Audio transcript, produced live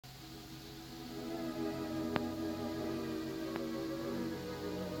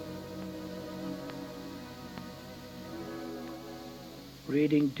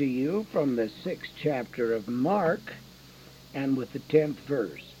reading to you from the 6th chapter of Mark, and with the 10th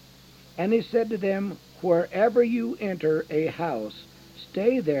verse. And he said to them, Wherever you enter a house,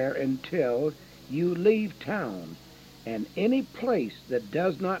 stay there until you leave town. And any place that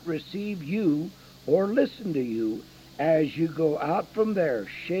does not receive you or listen to you, as you go out from there,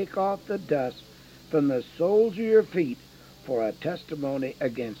 shake off the dust from the soles of your feet for a testimony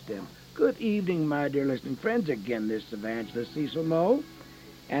against them. Good evening, my dear listening friends. Again, this is Evangelist Cecil Moe.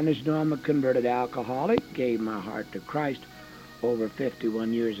 And as you know, I'm a converted alcoholic. Gave my heart to Christ over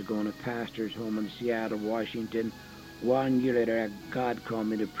 51 years ago in a pastor's home in Seattle, Washington. 1 year later, God called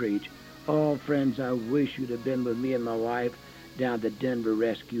me to preach. Oh, friends, I wish you'd have been with me and my wife down at the Denver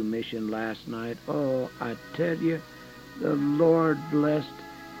Rescue Mission last night. Oh, I tell you, the Lord blessed.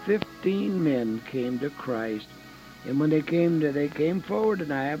 15 men came to Christ. And when they came forward,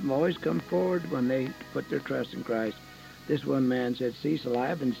 and I have them always come forward when they put their trust in Christ. This one man said, Cecil, I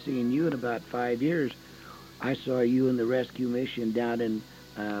haven't seen you in about 5 years. I saw you in the rescue mission down in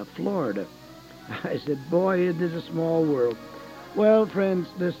Florida. I said, boy, it is a small world. Well, friends,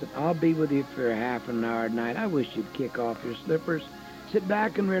 listen, I'll be with you for half an hour tonight. I wish you'd kick off your slippers, sit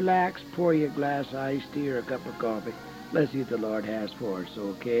back and relax, pour you a glass of iced tea or a cup of coffee. Let's see what the Lord has for us,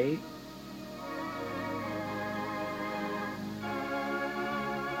 okay?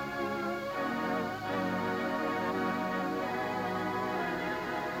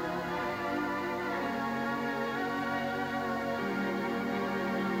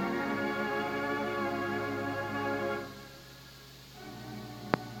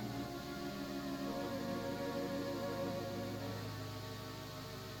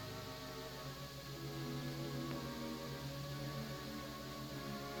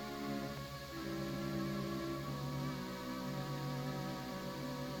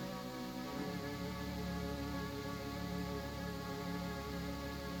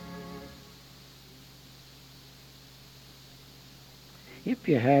 If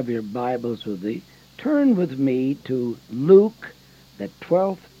you have your Bibles with you, turn with me to Luke, the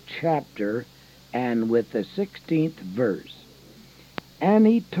 12th chapter, and with the 16th verse. And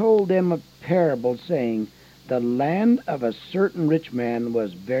he told them a parable, saying, The land of a certain rich man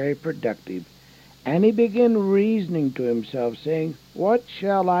was very productive. And he began reasoning to himself, saying, What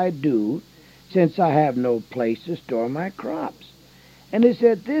shall I do, since I have no place to store my crops? And he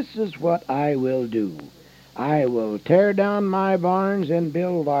said, This is what I will do. I will tear down my barns and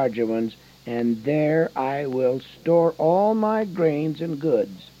build larger ones, and there I will store all my grains and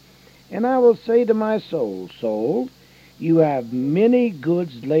goods. And I will say to my soul, Soul, you have many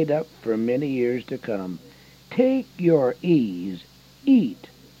goods laid up for many years to come. Take your ease, eat,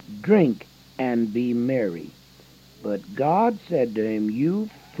 drink, and be merry. But God said to him, You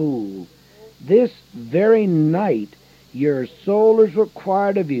fool, this very night your soul is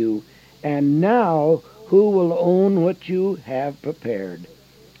required of you, and now who will own what you have prepared?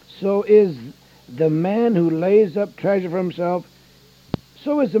 So is the man who lays up treasure for himself,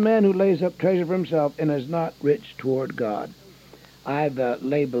 and is not rich toward God. I've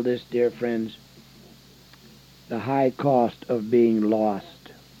labeled this, dear friends, the high cost of being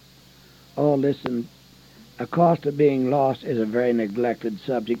lost. Oh, listen, a cost of being lost is a very neglected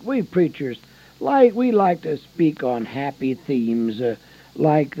subject. We preachers, we like to speak on happy themes,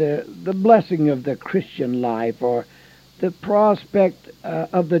 like the blessing of the Christian life or the prospect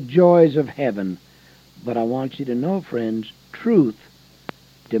of the joys of heaven. But I want you to know, friends, truth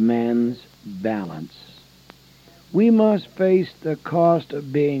demands balance. We must face the cost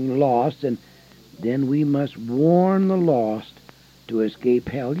of being lost, and then we must warn the lost to escape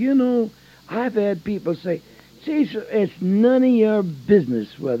hell. You know, I've had people say, Cecil, it's none of your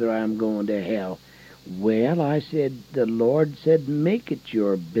business whether I'm going to hell. Well, I said, the Lord said, make it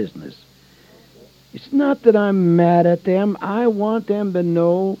your business. It's not that I'm mad at them. I want them to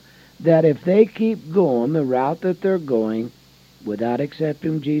know that if they keep going the route that they're going without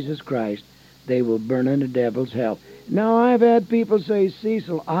accepting Jesus Christ, they will burn in the devil's hell. Now, I've had people say,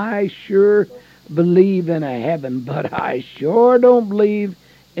 Cecil, I sure believe in a heaven, but I sure don't believe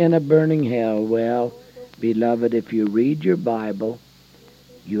in a burning hell. Well, beloved, if you read your Bible,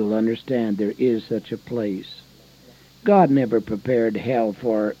 you'll understand there is such a place. God never prepared hell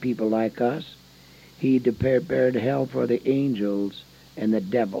for people like us. He prepared hell for the angels and the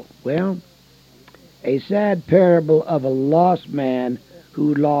devil. Well, a sad parable of a lost man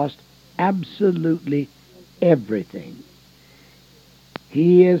who lost absolutely everything.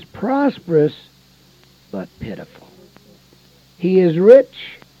 He is prosperous, but pitiful. He is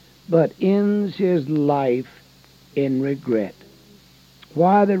rich, but ends his life in regret.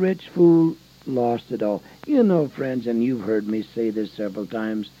 Why the rich fool lost it all. You know, friends, and you've heard me say this several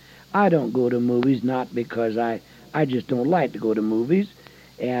times, I don't go to movies not because I just don't like to go to movies.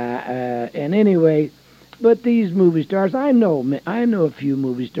 And anyway, but these movie stars, I know a few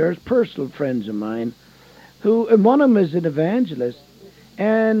movie stars, personal friends of mine, who, and one of them is an evangelist,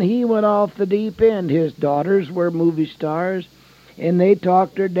 and he went off the deep end. His daughters were movie stars, and they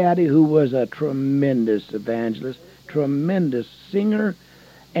talked to her daddy, who was a tremendous evangelist, tremendous singer,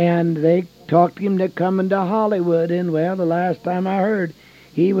 and they talked him to coming to Hollywood. And, well, the last time I heard,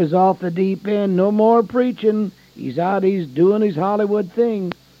 he was off the deep end. No more preaching. He's out, he's doing his Hollywood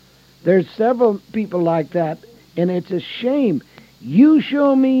thing. There's several people like that, and it's a shame. You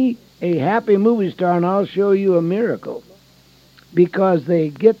show me a happy movie star, and I'll show you a miracle. Because they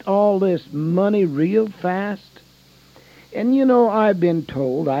get all this money real fast. And, you know, I've been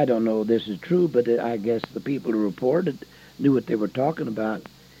told, I don't know if this is true, but I guess the people who reported knew what they were talking about.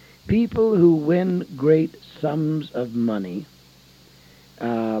 People who win great sums of money,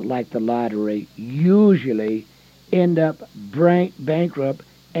 like the lottery, usually end up bankrupt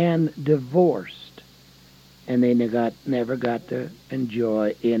and divorced. And they never got to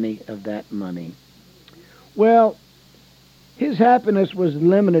enjoy any of that money. Well, his happiness was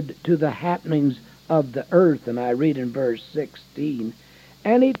limited to the happenings of the earth, and I read in verse 16,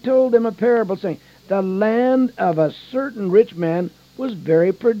 and he told them a parable, saying, the land of a certain rich man was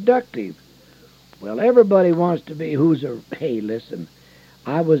very productive. Well, everybody wants to be hey, listen,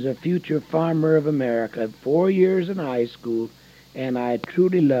 I was a future farmer of America, 4 years in high school, and I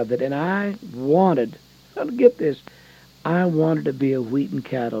truly loved it, and I wanted, get this, I wanted to be a wheat and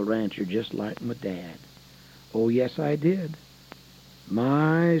cattle rancher just like my dad. Oh, yes, I did.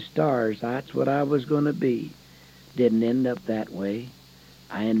 My stars, that's what I was going to be. Didn't end up that way.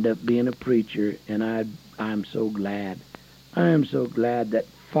 I ended up being a preacher, and I'm so glad. I am so glad that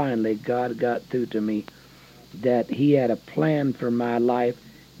finally God got through to me, that he had a plan for my life.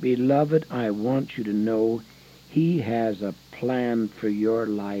 Beloved, I want you to know he has a plan for your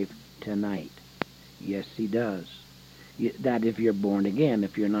life tonight. Yes, he does. That if you're born again.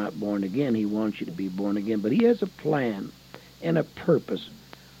 If you're not born again, he wants you to be born again. But he has a plan and a purpose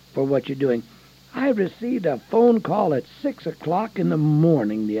for what you're doing. I received a phone call at 6 o'clock in the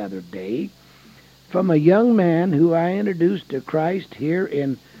morning the other day from a young man who I introduced to Christ here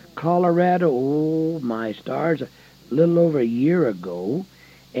in Colorado, oh, my stars, a little over a year ago.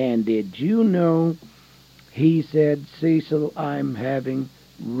 And did you know, he said, Cecil, I'm having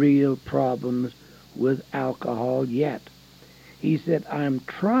real problems with alcohol yet. He said, I'm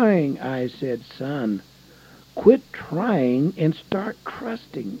trying. I said, son, quit trying and start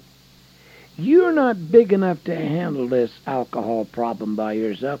trusting. You're not big enough to handle this alcohol problem by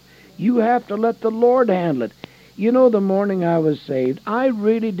yourself. You have to let the Lord handle it. You know, the morning I was saved, I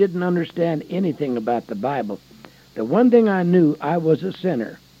really didn't understand anything about the Bible. The one thing I knew, I was a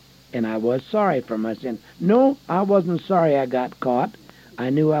sinner, and I was sorry for my sin. No, I wasn't sorry I got caught. I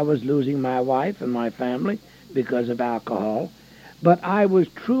knew I was losing my wife and my family because of alcohol, but I was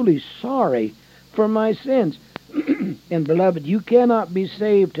truly sorry for my sins. And beloved, you cannot be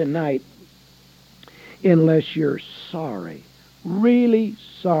saved tonight unless you're sorry, really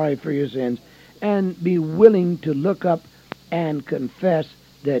sorry for your sins, and be willing to look up and confess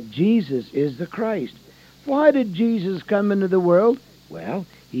that Jesus is the Christ. Why did Jesus come into the world? Well,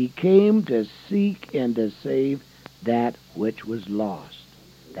 he came to seek and to save that which was lost.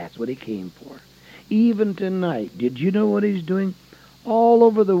 That's what he came for. Even tonight, did you know what he's doing? All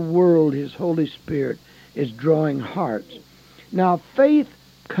over the world, his Holy Spirit is drawing hearts. Now, faith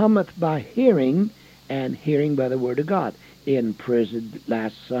cometh by hearing, and hearing by the Word of God. In prison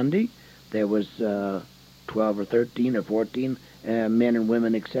last Sunday, there was 12 or 13 or 14 men and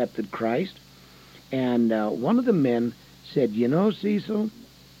women accepted Christ. And one of the men said, you know, Cecil,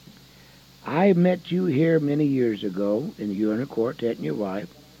 I met you here many years ago, and you in a quartet and your wife,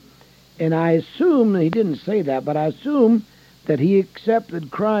 and I assume, he didn't say that, but I assume that he accepted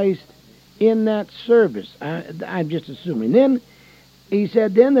Christ in that service. I'm just assuming. Then he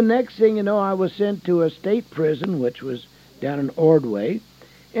said, then the next thing you know, I was sent to a state prison, which was down in Ordway.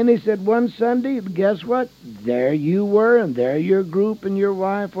 And he said, one Sunday, guess what? There you were, and there your group and your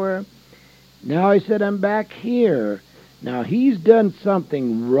wife were. Now, he said, I'm back here. Now, he's done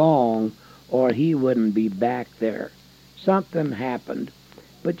something wrong, or he wouldn't be back there. Something happened.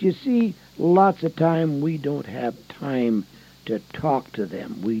 But you see, lots of time we don't have time to talk to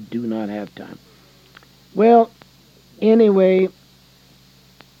them. We do not have time. Well, anyway,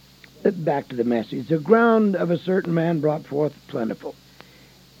 back to the message. The ground of a certain man brought forth plentiful.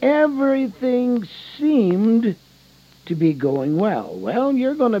 Everything seemed to be going well. Well,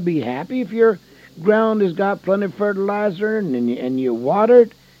 you're going to be happy if you're ground has got plenty of fertilizer and you water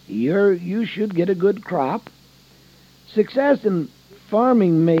it, you should get a good crop. Success in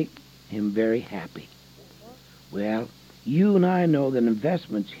farming make him very happy. Well, you and I know that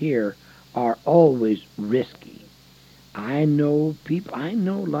investments here are always risky. I know a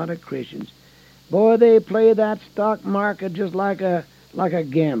lot of Christians. Boy, they play that stock market just like a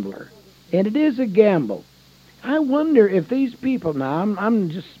gambler. And it is a gamble. I wonder if these people, now I'm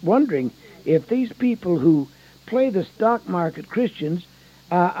just wondering if these people who play the stock market, Christians,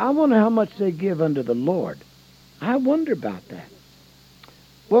 I wonder how much they give unto the Lord. I wonder about that.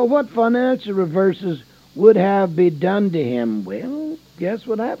 Well, what financial reverses would have been done to him? Well, guess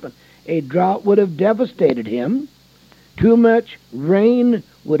what happened? A drought would have devastated him. Too much rain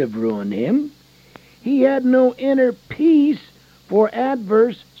would have ruined him. He had no inner peace for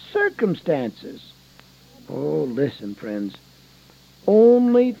adverse circumstances. Oh, listen, friends.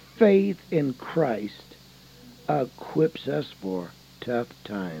 Only faith in Christ equips us for tough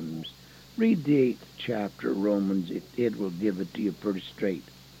times. Read the 8th chapter of Romans. It will give it to you pretty straight.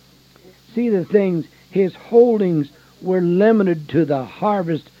 See the things, his holdings were limited to the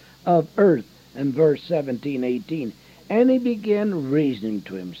harvest of earth, in verse 17, 18. And he began reasoning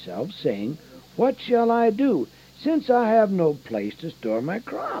to himself, saying, what shall I do, since I have no place to store my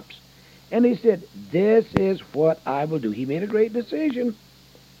crops? And he said, this is what I will do. He made a great decision.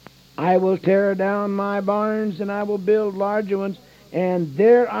 I will tear down my barns, and I will build larger ones, and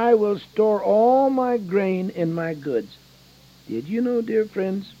there I will store all my grain and my goods. Did you know, dear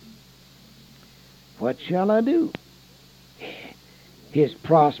friends? What shall I do? His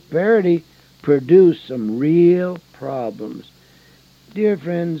prosperity produced some real problems. Dear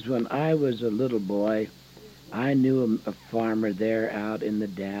friends, when I was a little boy, I knew a farmer there out in the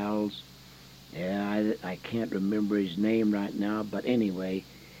Dalles. Yeah, I can't remember his name right now, but anyway,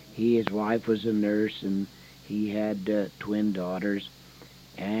 his wife was a nurse, and he had twin daughters.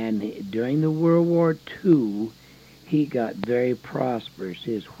 And during the World War II, he got very prosperous.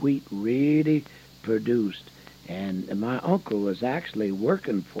 His wheat really produced, and my uncle was actually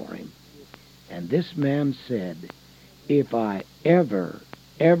working for him. And this man said, if I ever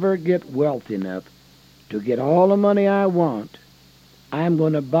get wealthy enough to get all the money I want, I'm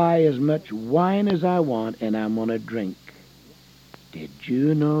going to buy as much wine as I want, and I'm going to drink. Did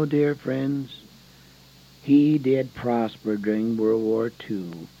you know, dear friends, he did prosper during World War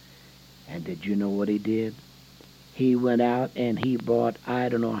II. And did you know what he did? He went out and he bought I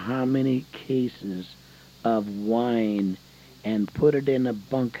don't know how many cases of wine and put it in a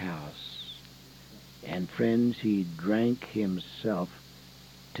bunkhouse. And friends, he drank himself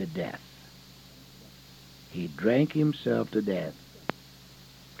to death. He drank himself to death.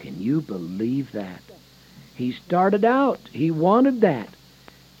 Can you believe that? He started out. He wanted that.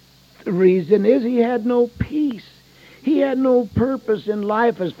 The reason is he had no peace. He had no purpose in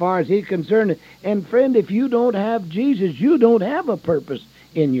life as far as he's concerned. And friend, if you don't have Jesus, you don't have a purpose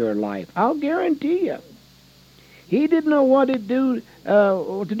in your life. I'll guarantee you. He didn't know what to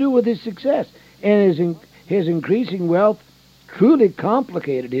do with his success. And his increasing wealth truly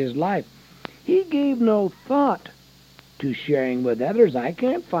complicated his life. He gave no thought to sharing with others. I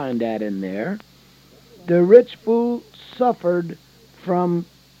can't find that in there. The rich fool suffered from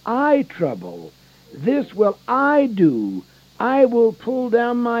eye trouble. This will I do. I will pull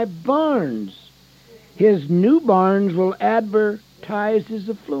down my barns. His new barns will advertise his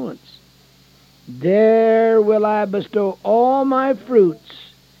affluence. There will I bestow all my fruits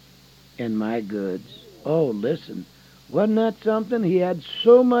and my goods. Oh, listen, wasn't that something? He had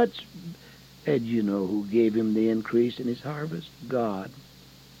so much. And you know who gave him the increase in his harvest? God.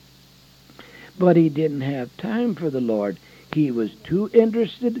 But he didn't have time for the Lord. He was too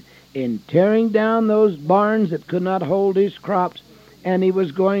interested in tearing down those barns that could not hold his crops, and he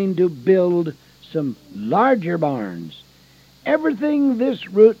was going to build some larger barns. Everything this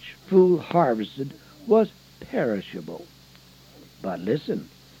rich fool harvested was perishable. But listen,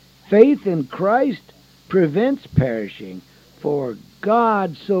 faith in Christ prevents perishing, for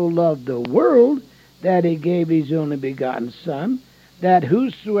God so loved the world that he gave his only begotten Son, that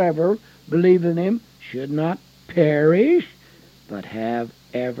whosoever believeth in him should not perish, but have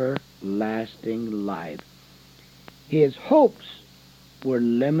everlasting life. His hopes were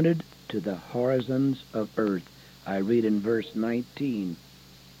limited to the horizons of earth. I read in verse 19,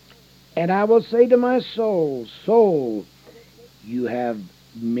 and I will say to my soul, soul, you have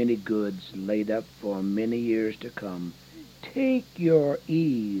many goods laid up for many years to come. Take your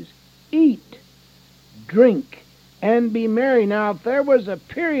ease, eat, drink, and be merry. Now, if there was a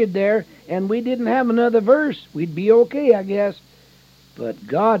period there and we didn't have another verse, we'd be okay, I guess. But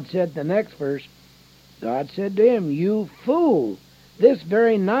God said the next verse, God said to him, "You fool, this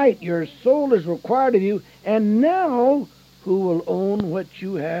very night your soul is required of you, and now who will own what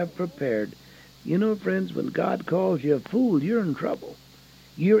you have prepared?" You know, friends, when God calls you a fool, you're in trouble.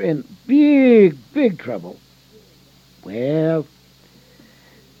 You're in big, big trouble. Well,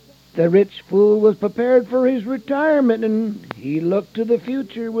 the rich fool was prepared for his retirement, and he looked to the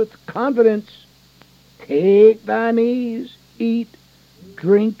future with confidence. "Take thine ease, eat,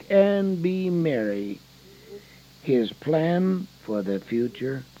 drink, and be merry." His plan for the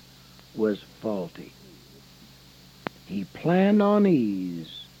future was faulty. He planned on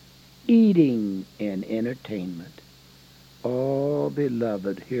ease, eating, and entertainment. Oh,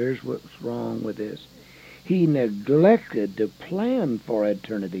 beloved, here's what's wrong with this. He neglected to plan for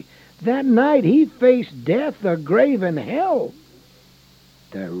eternity. That night he faced death, the grave, and hell.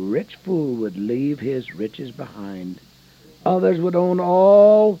 The rich fool would leave his riches behind. Others would own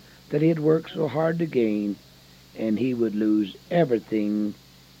all that he had worked so hard to gain, and he would lose everything,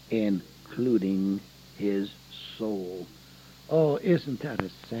 including his soul. Oh, isn't that a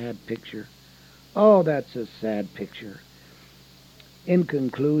sad picture? Oh, that's a sad picture. In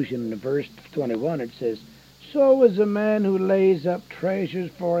conclusion, in verse 21, it says, "So is a man who lays up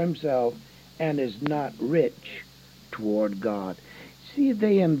treasures for himself and is not rich toward God." See,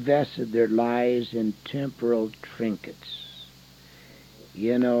 they invested their lives in temporal trinkets.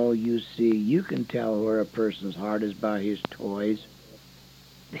 You know, you see, you can tell where a person's heart is by his toys.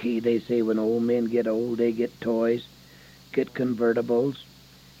 They say when old men get old, they get toys, get convertibles,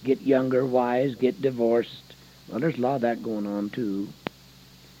 get younger wives, get divorced. Well, there's a lot of that going on, too.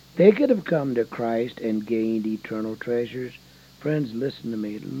 They could have come to Christ and gained eternal treasures. Friends, listen to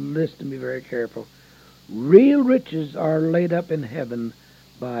me. Listen to me very careful. Real riches are laid up in heaven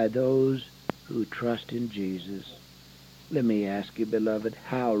by those who trust in Jesus. Let me ask you, beloved,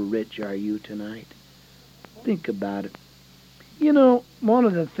 how rich are you tonight? Think about it. You know, one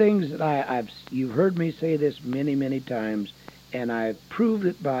of the things that you've heard me say this many, many times, and I've proved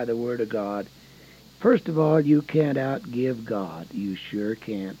it by the Word of God. First of all, you can't outgive God. You sure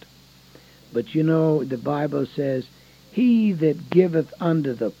can't. But you know, the Bible says, "He that giveth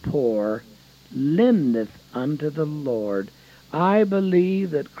unto the poor lendeth unto the Lord." I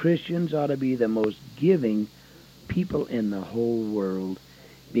believe that Christians ought to be the most giving people in the whole world,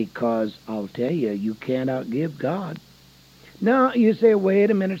 because I'll tell you, you can't outgive God. Now, you say,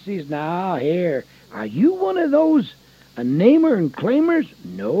 wait a minute, Steve. Now, here, are you one of those namer and claimers?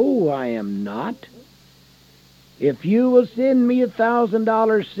 No, I am not. If you will send me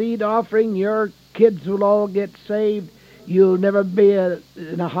 $1,000 seed offering, your kids will all get saved. You'll never be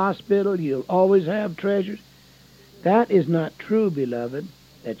in a hospital. You'll always have treasures. That is not true, beloved.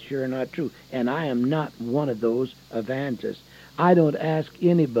 That's sure not true. And I am not one of those evangelists. I don't ask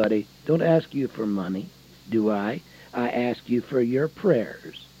anybody, don't ask you for money, do I? I ask you for your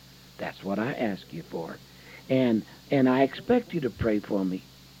prayers. That's what I ask you for. And I expect you to pray for me.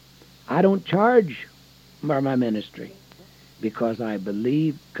 I don't charge for my ministry because I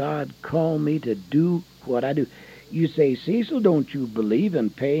believe God called me to do what I do. You say, "Cecil, don't you believe in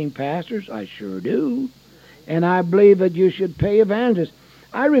paying pastors?" I sure do. And I believe that you should pay evangelists.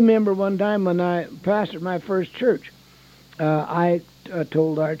 I remember one time when I pastored my first church, I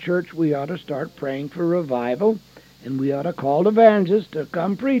told our church we ought to start praying for revival, and we ought to call evangelists to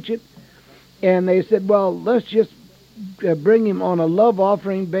come preach it. And they said, "Well, let's just bring him on a love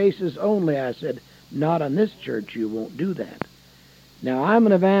offering basis only." I said, "Not on this church, you won't do that." Now, I'm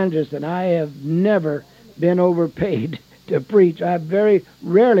an evangelist, and I have never been overpaid to preach. I've very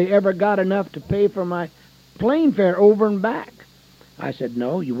rarely ever got enough to pay for my plane fare over and back. I said,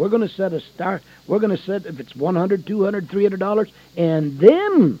 "No, we're going to set a start. We're going to set, if it's $100, $200, $300, and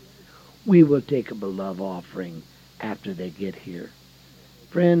then we will take up a love offering after they get here."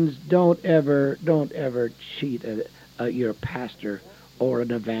 Friends, don't ever cheat your pastor or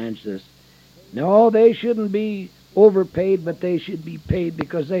an evangelist. No, they shouldn't be overpaid, but they should be paid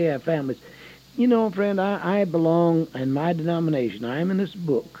because they have families. You know, friend, I belong in my denomination. I'm in this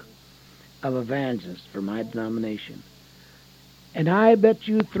book of evangelists for my denomination. And I bet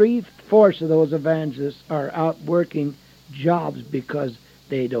you 3/4 of those evangelists are out working jobs because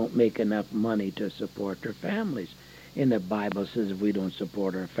they don't make enough money to support their families. And the Bible says if we don't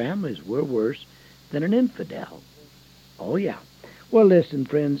support our families, we're worse than an infidel. Oh, yeah. Well, listen,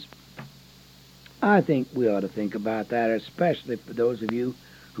 friends, I think we ought to think about that, especially for those of you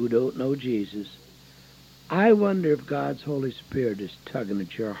who don't know Jesus. I wonder if God's Holy Spirit is tugging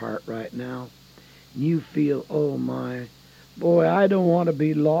at your heart right now. And you feel, "Oh, my, boy, I don't want to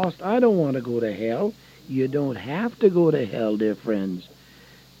be lost. I don't want to go to hell." You don't have to go to hell, dear friends.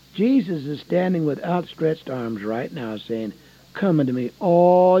 Jesus is standing with outstretched arms right now saying, "Come unto me,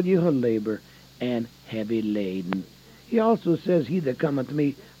 all you who labor and heavy laden." He also says, "He that cometh to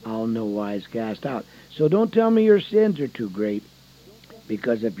me, I'll no wise cast out." So don't tell me your sins are too great,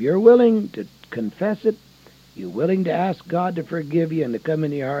 because if you're willing to confess it, you're willing to ask God to forgive you and to come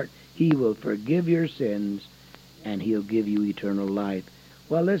into your heart, He will forgive your sins and He'll give you eternal life.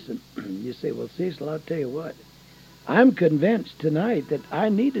 Well, listen, you say, "Well, Cecil, I'll tell you what. I'm convinced tonight that I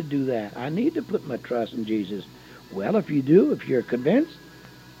need to do that. I need to put my trust in Jesus." Well, if you do, if you're convinced,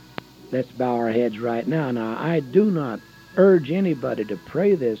 let's bow our heads right now. Now, I do not urge anybody to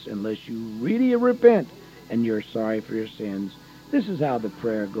pray this unless you really repent and you're sorry for your sins. This is how the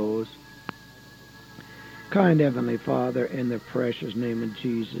prayer goes. Kind Heavenly Father, in the precious name of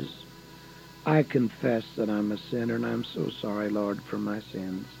Jesus, I confess that I'm a sinner, and I'm so sorry, Lord, for my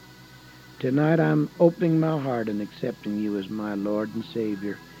sins. Tonight I'm opening my heart and accepting you as my Lord and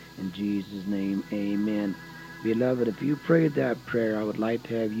Savior. In Jesus' name, amen. Beloved, if you prayed that prayer, I would like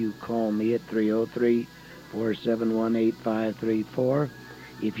to have you call me at 303-471-8534.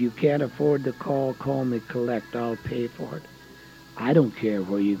 If you can't afford the call me collect. I'll pay for it. I don't care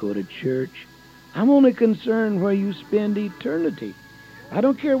where you go to church. I'm only concerned where you spend eternity. I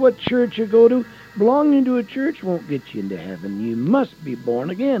don't care what church you go to. Belonging to a church won't get you into heaven. You must be born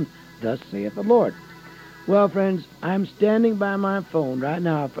again. Thus saith the Lord. Well, friends, I'm standing by my phone right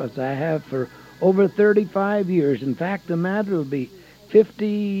now, as I have for over 35 years. In fact, the matter will be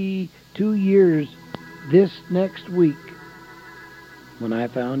 52 years this next week when I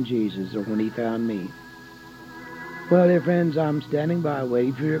found Jesus, or when He found me. Well, dear friends, I'm standing by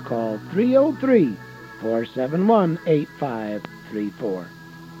waiting for your call. 303-471-8534.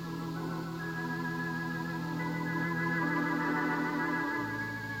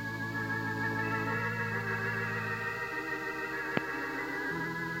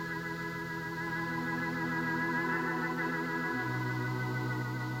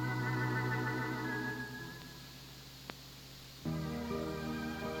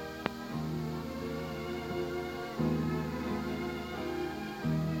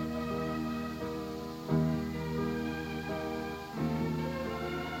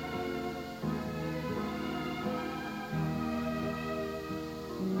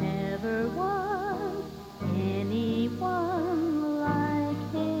 Never was anyone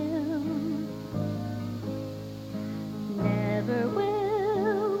like Him. Never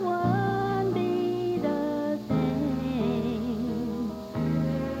will one be the same.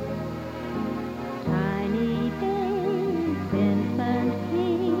 Tiny babe, infant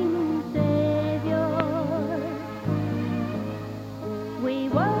King, Savior, we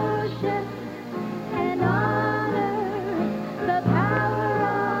worship and honor the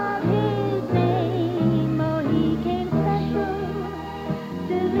power of His name. Oh, He came special,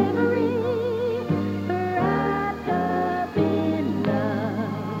 delivery, wrapped up in love,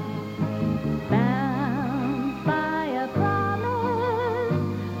 bound by a promise,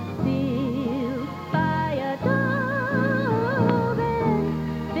 sealed by a dove, and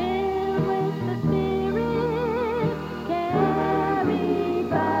filled with the Spirit, carried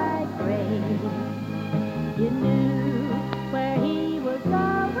by grace. You knew where He was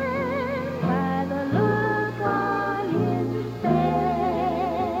going by the look on His face.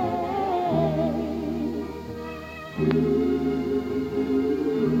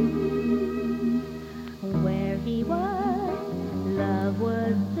 Where He was, love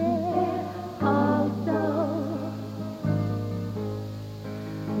was there also.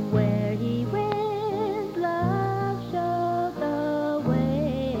 Where He went, love showed the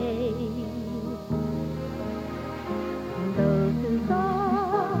way. Those who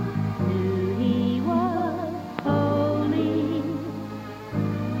saw knew He was holy,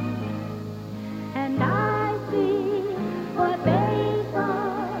 and I see what they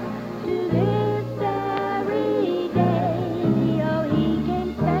saw to this very day. Oh, He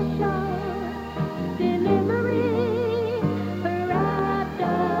came special.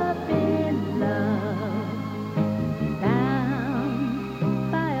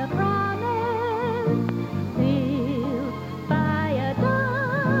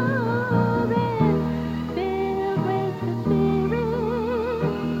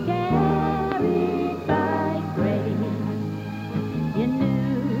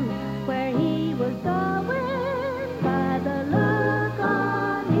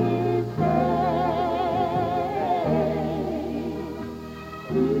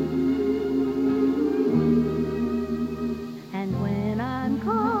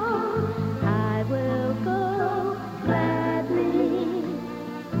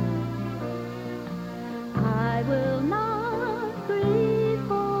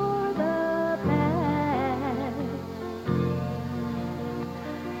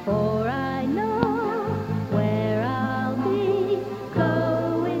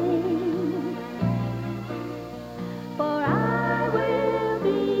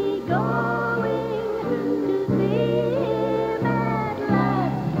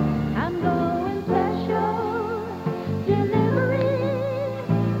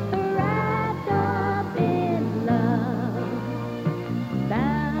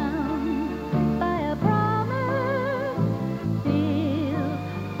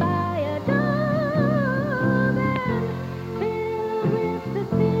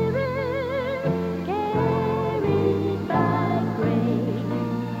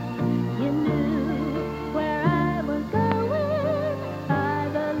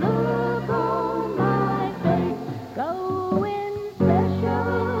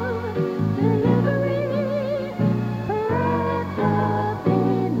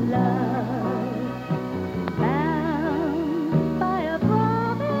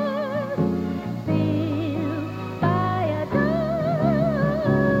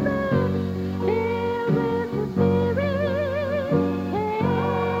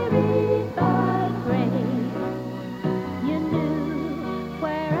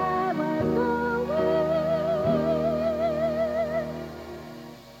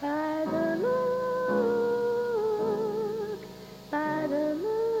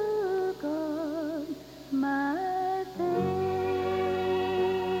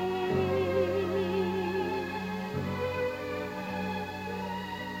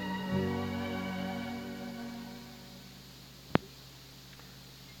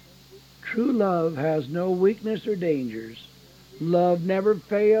 True love has no weakness or dangers. Love never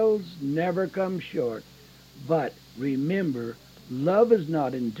fails, never comes short. But remember, love is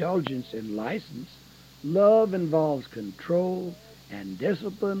not indulgence and license. Love involves control and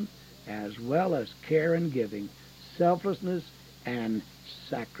discipline, as well as care and giving, selflessness and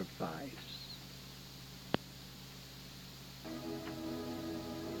sacrifice.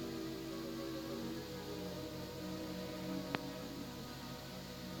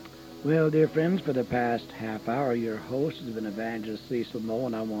 Well, dear friends, for the past half hour, your host has been Evangelist Cecil Moe,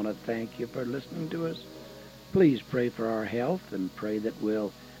 and I want to thank you for listening to us. Please pray for our health and pray that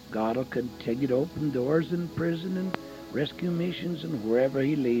God will continue to open doors in prison and rescue missions and wherever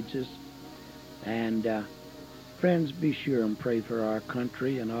He leads us. And friends, be sure and pray for our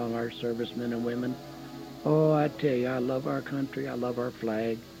country and all our servicemen and women. Oh, I tell you, I love our country, I love our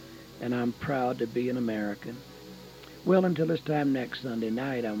flag, and I'm proud to be an American. Well, until this time next Sunday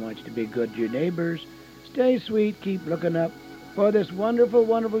night, I want you to be good to your neighbors. Stay sweet, keep looking up, for this wonderful,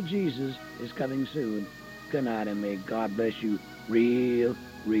 wonderful Jesus is coming soon. Good night, and may God bless you real,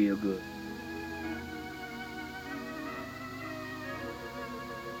 real good.